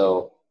intense.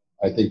 So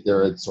I think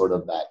they're at sort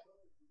of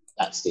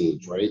that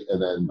stage, right?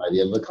 And then by the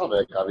end of the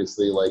comic,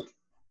 obviously, like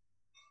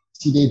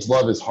teenage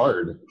love is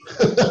hard,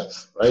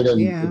 right?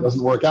 And it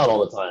doesn't work out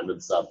all the time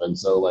and stuff. And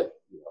so, like,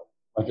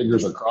 my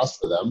fingers are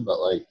crossed for them. But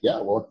like, yeah,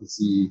 we'll have to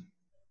see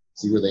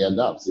where they end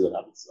up, see what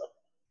happens to them.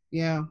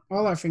 Yeah,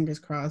 all our fingers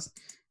crossed.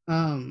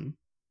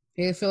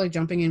 I feel like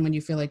jumping in when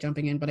you feel like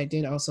jumping in, but I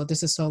did also.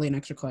 This is solely an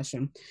extra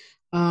question.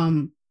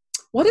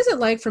 What is it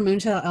like for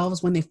Moonshadow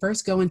elves when they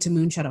first go into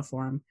Moonshadow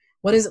form?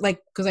 What is it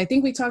like? Because I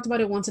think we talked about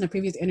it once in a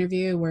previous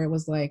interview where it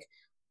was like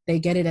they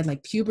get it at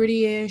like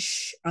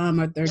puberty-ish. Or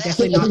they're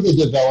definitely I think they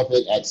develop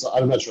it at.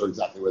 I'm not sure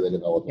exactly where they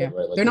develop it.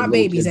 Right? Like they're not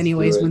babies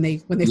anyways when they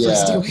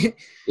first do it.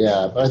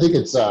 Yeah, but I think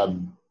it's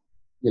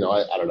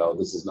I don't know,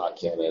 this is not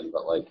canon,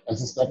 but like I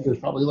suspect there's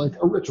probably like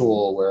a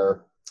ritual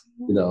where,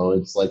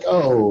 it's like,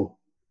 oh,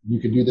 you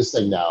can do this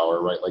thing now,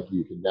 or right, like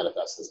you can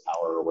manifest this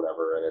power or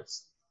whatever, and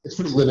it's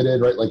pretty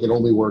limited, right? Like it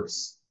only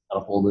works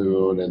on a full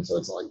moon, and so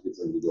it's not like it's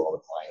something you do all the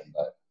time.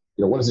 But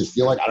what does it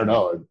feel like? I don't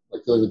know.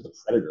 Like feeling like the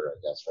Predator, I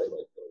guess, right?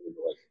 Like going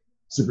into like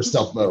super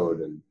stealth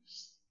mode and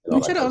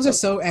Witch elves are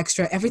so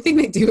extra. Everything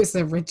they do is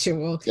a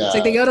ritual. Yeah. It's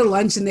like they go to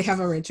lunch and they have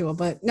a ritual.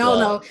 But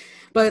no.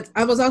 But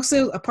I was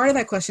also, a part of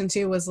that question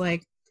too was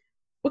like,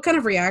 what kind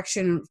of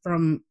reaction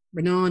from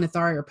Renault and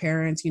Athari, or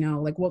parents,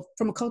 like what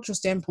from a cultural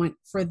standpoint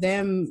for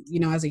them,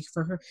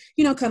 for her,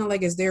 kind of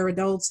like as they're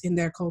adults in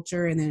their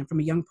culture, and then from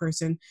a young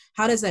person,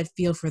 how does that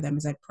feel for them?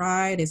 Is that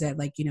pride? Is that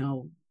like,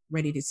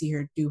 ready to see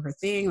her do her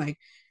thing? Like,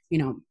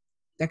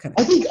 that kind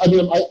of thing.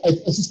 I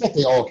suspect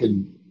they all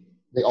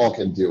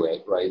can do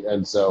it, right?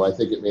 And so I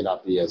think it may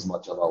not be as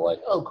much of a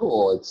like, oh,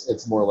 cool.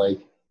 It's more like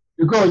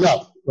you're growing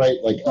up, right?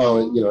 Like, oh,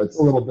 it's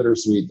a little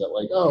bittersweet that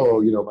like,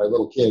 oh, my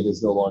little kid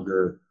is no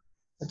longer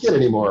a kid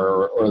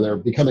anymore, or they're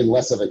becoming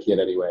less of a kid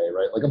anyway,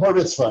 right? Like a bar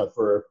mitzvah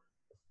for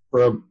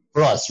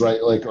us,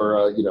 right? Like,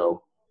 or a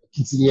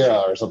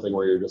quinceañera or something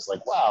where you're just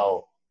like,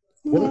 wow,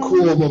 what a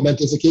cool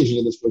momentous occasion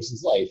in this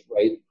person's life,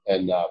 right?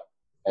 And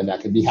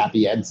that can be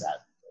happy and sad.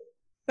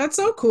 That's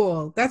so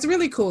cool. That's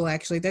really cool,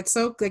 actually. That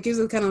gives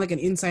it kind of like an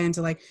insight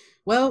into like,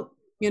 well,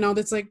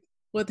 that's like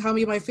how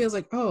me might feels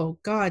like, oh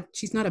God,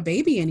 she's not a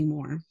baby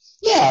anymore.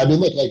 Yeah, I mean,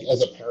 like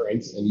as a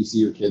parent, and you see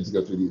your kids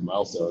go through these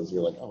milestones,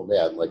 you're like, oh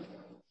man, like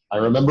I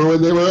remember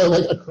when they were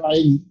like a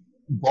crying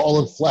ball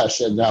of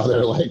flesh, and now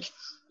they're like,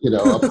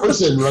 a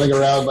person running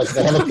around, like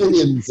they have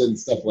opinions and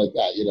stuff like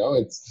that.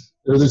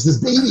 There's this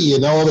baby,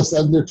 and now all of a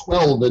sudden they're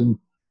 12, and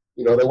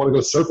they want to go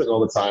surfing all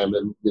the time,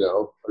 and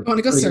want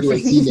to go surfing.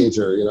 A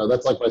teenager,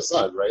 that's like my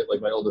son, right?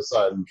 Like my oldest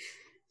son.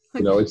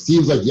 It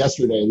seems like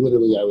yesterday,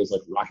 literally, I was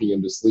like rocking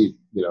him to sleep,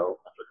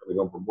 after coming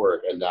home from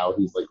work, and now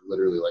he's like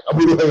literally like, I'm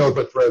going to hang out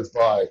with my friends,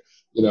 bye.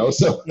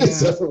 So yeah. It's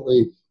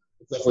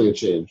definitely a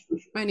change for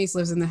sure. My niece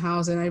lives in the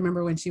house, and I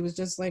remember when she was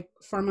just like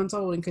 4 months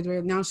old,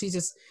 and now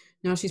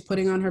she's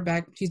putting on her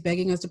back. She's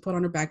begging us to put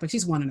on her backpack.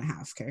 She's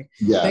 1.5, okay?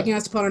 Yeah. Begging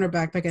us to put on her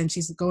backpack, and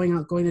she's going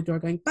to the door,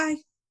 going bye.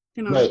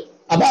 Right.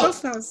 So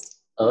fast.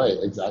 All right.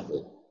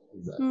 Exactly.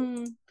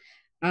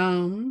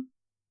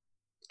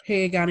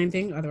 Hey, got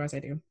anything? Otherwise, I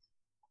do.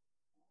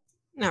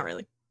 Not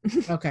really.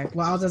 Okay.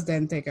 Well, I'll just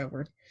then take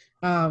over.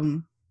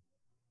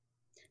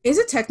 Is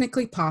it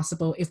technically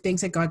possible, if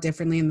things had gone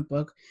differently in the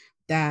book,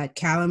 that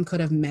Callum could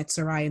have met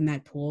Sarai in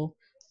that pool?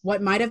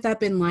 What might have that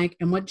been like,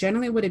 and what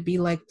generally would it be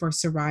like for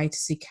Sarai to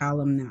see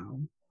Callum now?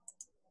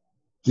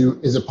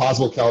 Is it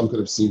possible Callum could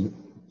have seen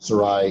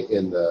Sarai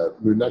in the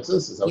Moon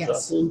Nexus? Is that what you're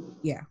asking?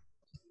 Yeah.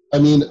 I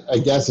mean, I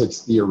guess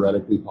it's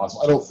theoretically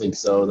possible. I don't think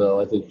so, though.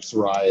 I think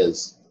Sarai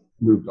has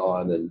moved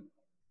on and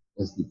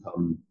has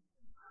become,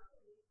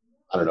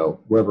 I don't know,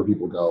 wherever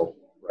people go,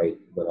 right?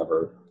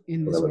 Whatever they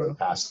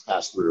pass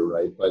through,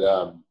 right? But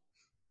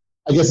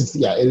I guess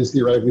it is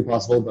theoretically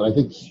possible. But I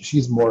think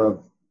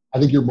I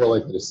think you're more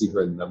likely to see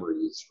her in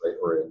memories, right?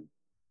 Or in,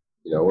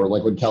 or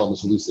like when Callum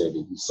was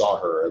hallucinating, he saw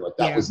her, and like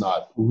that was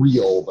not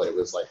real, but it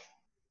was like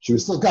she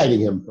was still guiding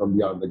him from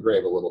beyond the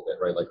grave a little bit,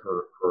 right? Like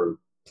her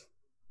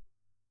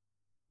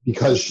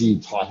because she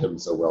taught him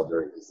so well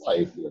during his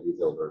life, he's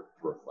able to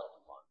reflect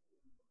upon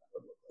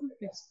it, I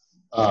guess.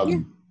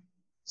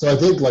 So I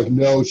think, like,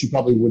 no, she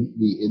probably wouldn't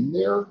be in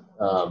there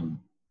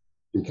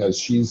because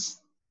she's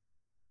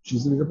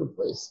in a different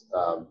place.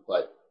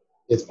 But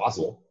it's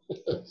possible.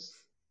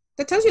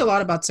 That tells you a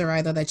lot about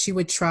Sarai, though, that she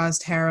would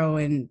trust Harrow,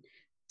 and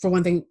for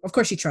one thing, of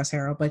course she trusts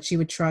Harrow, but she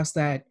would trust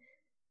that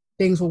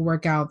things will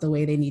work out the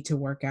way they need to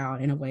work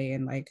out in a way,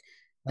 and like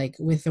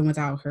with and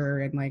without her,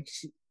 and like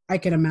I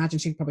can imagine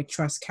she'd probably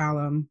trust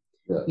Callum.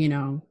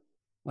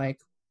 Like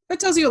that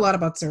tells you a lot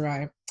about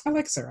Sarai. I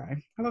like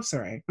Sarai. I love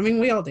Sarai. I mean,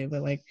 we all do,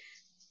 but like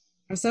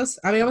I was so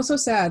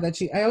sad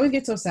that I always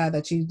get so sad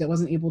that she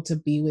wasn't able to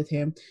be with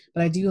him.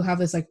 But I do have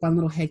this like fun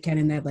little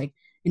headcanon that like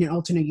in an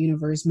alternate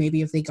universe,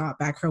 maybe if they got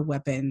back her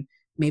weapon,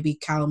 maybe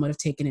Callum would have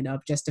taken it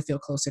up just to feel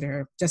closer to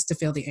her, just to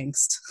feel the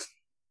angst.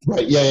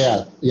 Right.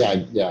 Yeah.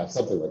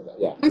 Something like that.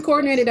 Yeah.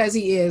 Uncoordinated as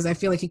he is, I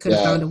feel like he could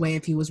have found a way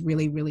if he was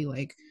really, really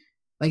like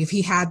if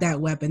he had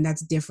that weapon,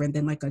 that's different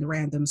than like a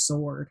random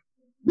sword.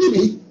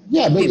 Maybe.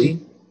 Yeah. Maybe.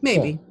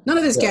 Yeah. None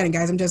of this canon,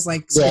 guys. I'm just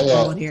like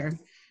spitballing here.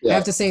 Yeah. I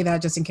have to say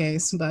that just in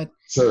case, but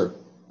sure.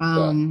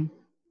 Another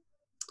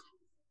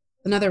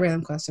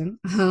random question.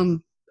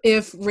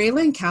 If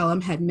Rayla and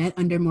Callum had met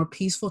under more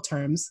peaceful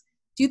terms,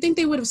 do you think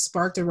they would have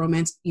sparked a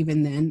romance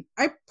even then?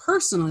 I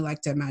personally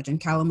like to imagine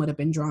Callum would have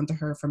been drawn to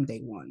her from day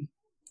one.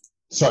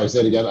 Sorry, say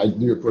it again. I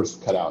knew your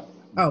first cut out.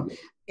 Oh,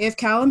 if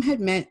Callum had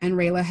met and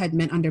Rayla had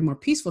met under more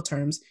peaceful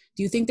terms,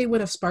 do you think they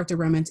would have sparked a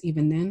romance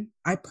even then?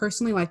 I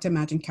personally like to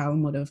imagine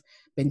Callum would have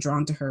been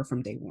drawn to her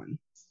from day one.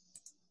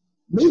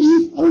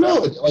 Maybe. I don't know.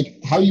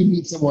 Like how you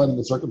meet someone in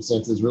the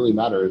circumstances really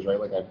matters, right?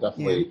 Like I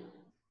feel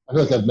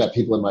like I've met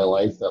people in my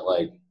life that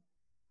like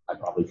I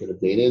probably could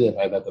have dated if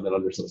I met them in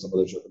under some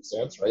other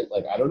circumstance, right?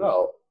 Like, I don't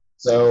know.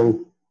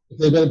 So, if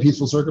they've been in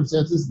peaceful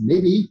circumstances,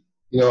 maybe,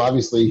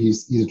 obviously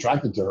he's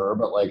attracted to her,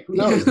 but like, who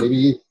knows?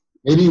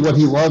 Maybe what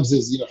he loves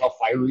is, how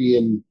fiery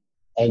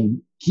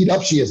and keyed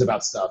up she is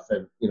about stuff.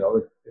 And,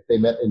 if they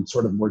met in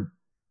sort of more,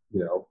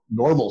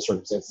 normal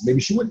circumstances,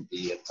 maybe she wouldn't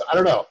be. And so, I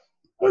don't know.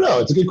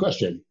 It's a good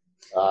question.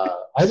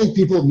 I think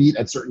people meet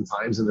at certain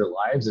times in their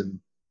lives and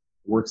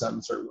it works out in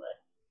a certain way.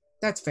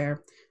 That's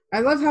fair.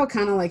 I love how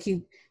kind of like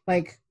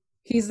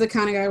he's the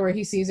kind of guy where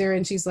he sees her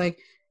and she's like,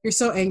 you're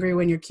so angry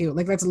when you're cute.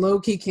 Like that's low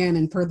key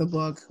canon per the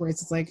book, where it's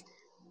just like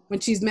when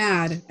she's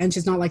mad and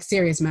she's not like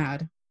serious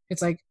mad.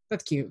 It's like,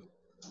 that's cute.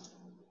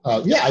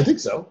 Yeah, I think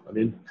so. I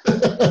mean,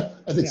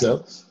 I think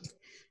so.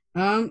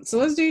 So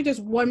let's do just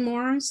one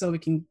more so we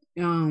can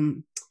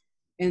end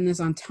this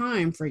on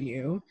time for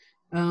you.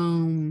 I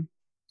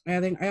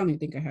only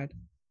think I had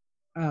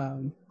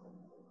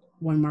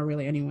one more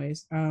really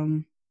anyways.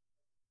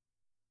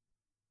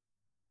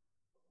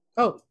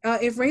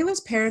 If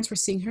Rayla's parents were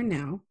seeing her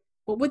now,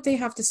 what would they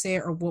have to say,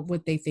 or what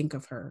would they think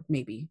of her?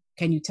 Maybe.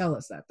 Can you tell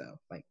us that though?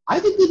 Like, I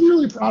think they'd be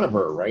really proud of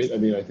her, right? I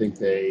mean, I think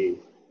they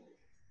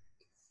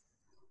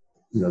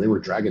were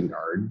Dragon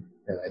Guard,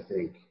 and I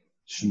think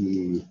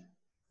she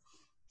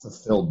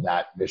fulfilled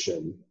that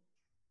mission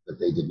that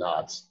they did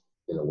not,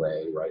 in a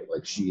way, right?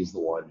 Like she's the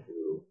one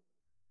who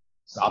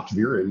stopped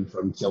Viren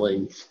from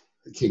killing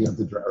the king of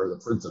or the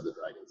prince of the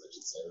dragons, I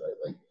should say, right?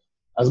 Like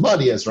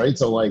Asmodeus, right?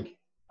 So like,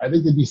 I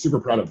think they'd be super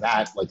proud of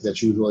that, like that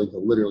she was willing to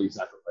literally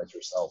sacrifice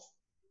herself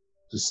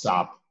to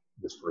stop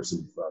this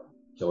person from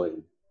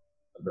killing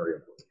a very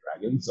important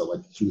dragon. So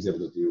like she was able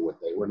to do what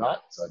they were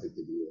not. So I think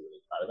they'd be really,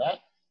 really proud of that.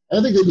 And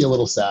I think they'd be a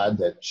little sad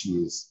that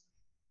she's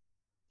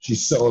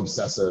so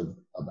obsessive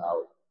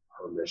about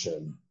her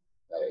mission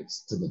that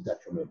it's to the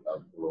detriment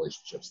of the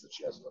relationships that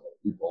she has with other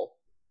people.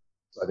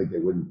 So I think they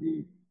wouldn't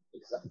be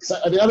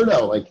excited. I mean, I don't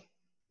know, like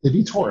they'd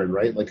be torn,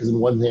 right? Like, because in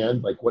one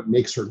hand, like what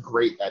makes her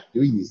great at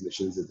doing these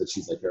missions is that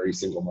she's like very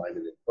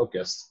single-minded and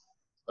focused,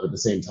 but at the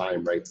same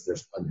time, right,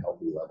 there's an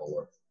unhealthy level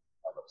of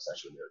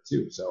obsession there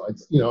too. So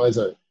it's, as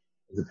a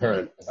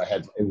parent, if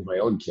it was my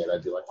own kid,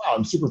 I'd be like, wow,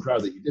 I'm super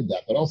proud that you did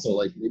that, but also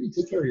like maybe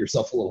take care of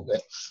yourself a little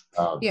bit.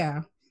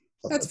 Yeah,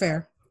 that's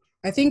fair.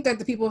 I think that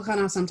the people kind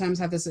of sometimes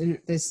have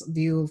this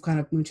view of kind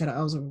of Moonshadow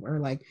Elves where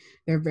like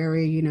they're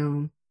very,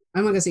 I'm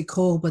not gonna say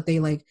cold, but they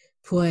like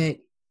put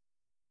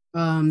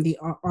the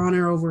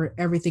honor over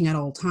everything at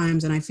all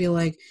times. And I feel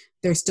like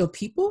they're still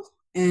people.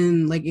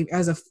 And like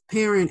as a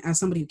parent, as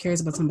somebody who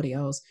cares about somebody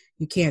else,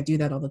 you can't do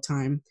that all the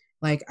time.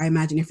 Like I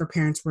imagine if her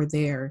parents were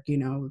there,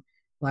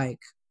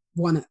 like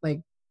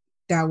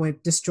that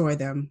would destroy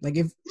them. Like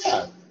if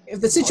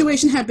the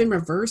situation had been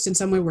reversed in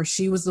some way where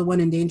she was the one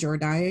in danger or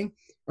dying,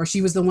 or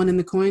she was the one in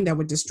the coin, that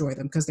would destroy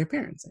them because they're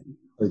parents. I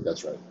think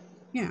that's right.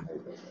 Yeah.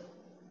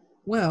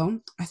 Well,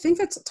 I think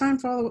that's time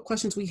for all the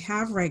questions we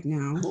have right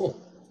now. Cool.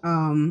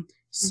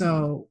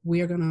 So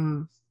we are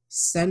gonna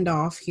send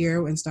off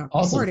here and stop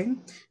recording.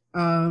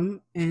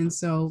 And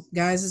so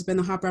guys, it's been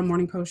the Hot Brown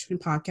Morning Potion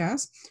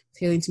podcast.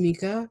 Haley and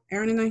Tamika,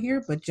 Aaron and I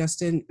here, but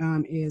Justin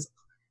is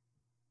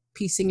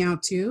peacing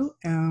out too.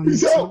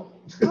 Peace out.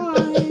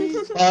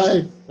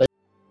 Bye. Bye.